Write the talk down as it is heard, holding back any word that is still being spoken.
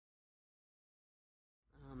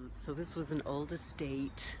So this was an old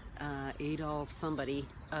estate, Adolf somebody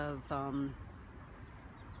of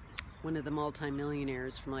one of the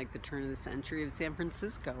multi-millionaires from like the turn of the century of San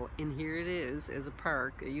Francisco. And here it is as a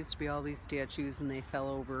park. It used to be all these statues and they fell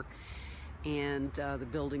over and the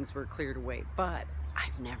buildings were cleared away. But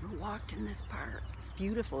I've never walked in this park. It's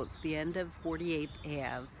beautiful. It's the end of 48th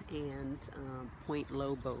Ave and Point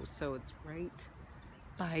Lobo. So it's right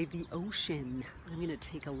by the ocean. I'm gonna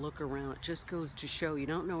take a look around. It just goes to show you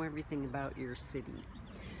don't know everything about your city.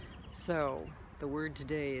 So the word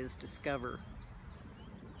today is discover.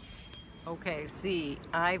 Okay, see,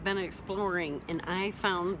 I've been exploring and I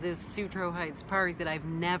found this Sutro Heights Park that I've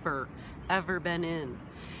never ever been in.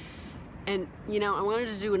 And you know, I wanted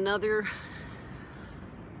to do another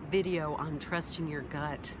video on trusting your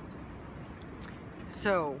gut.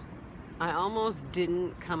 So I almost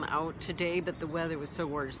didn't come out today, but the weather was so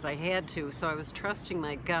gorgeous I had to, so I was trusting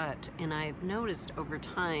my gut. And I've noticed over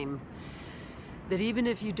time that even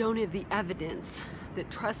if you don't have the evidence,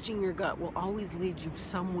 that trusting your gut will always lead you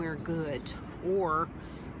somewhere good, or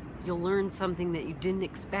you'll learn something that you didn't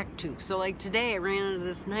expect to. So like today I ran into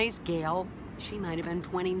this nice gal. She might have been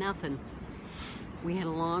 20 nothing. We had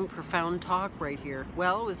a long profound talk right here.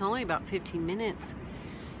 Well, it was only about 15 minutes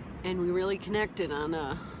and we really connected on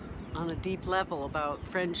a deep level about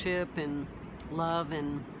friendship and love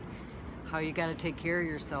and how you got to take care of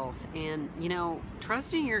yourself. And you know,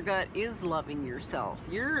 trusting your gut is loving yourself.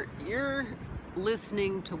 You're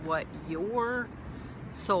listening to what your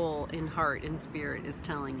soul and heart and spirit is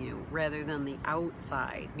telling you rather than the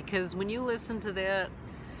outside, because when you listen to that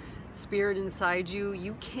spirit inside you,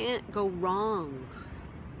 you can't go wrong.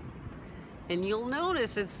 And you'll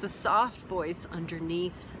notice it's the soft voice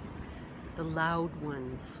underneath the loud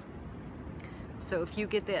ones. So if you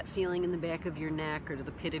get that feeling in the back of your neck or to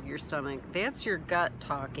the pit of your stomach, that's your gut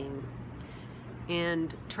talking.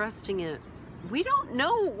 And trusting it. We don't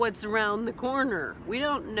know what's around the corner. We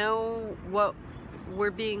don't know what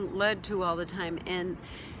we're being led to all the time. And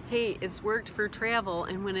hey, it's worked for travel.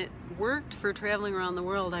 And when it worked for traveling around the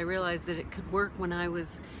world, I realized that it could work when I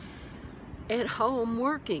was at home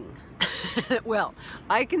working. Well,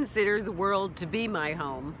 I consider the world to be my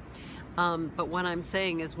home. But what I'm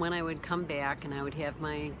saying is when I would come back and I would have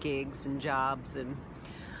my gigs and jobs, and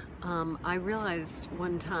I realized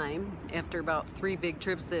one time after about 3 big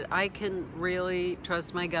trips that I can really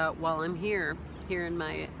trust my gut while I'm here in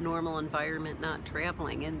my normal environment, not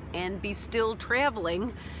traveling, and be still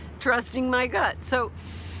traveling, trusting my gut. So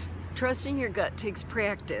trusting your gut takes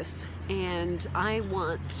practice, and I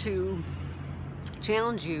want to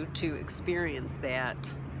challenge you to experience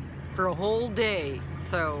that for a whole day.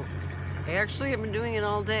 So actually, I've been doing it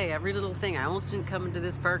all day, every little thing. I almost didn't come into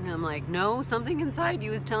this park, and I'm like, no, something inside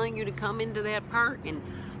you is telling you to come into that park. And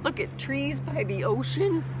look at trees by the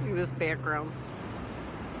ocean. Look at this background.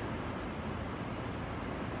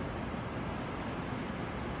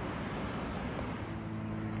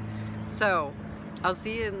 So, I'll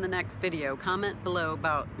see you in the next video. Comment below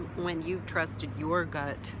about when you've trusted your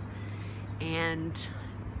gut, and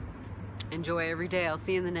enjoy every day. I'll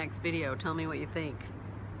see you in the next video. Tell me what you think.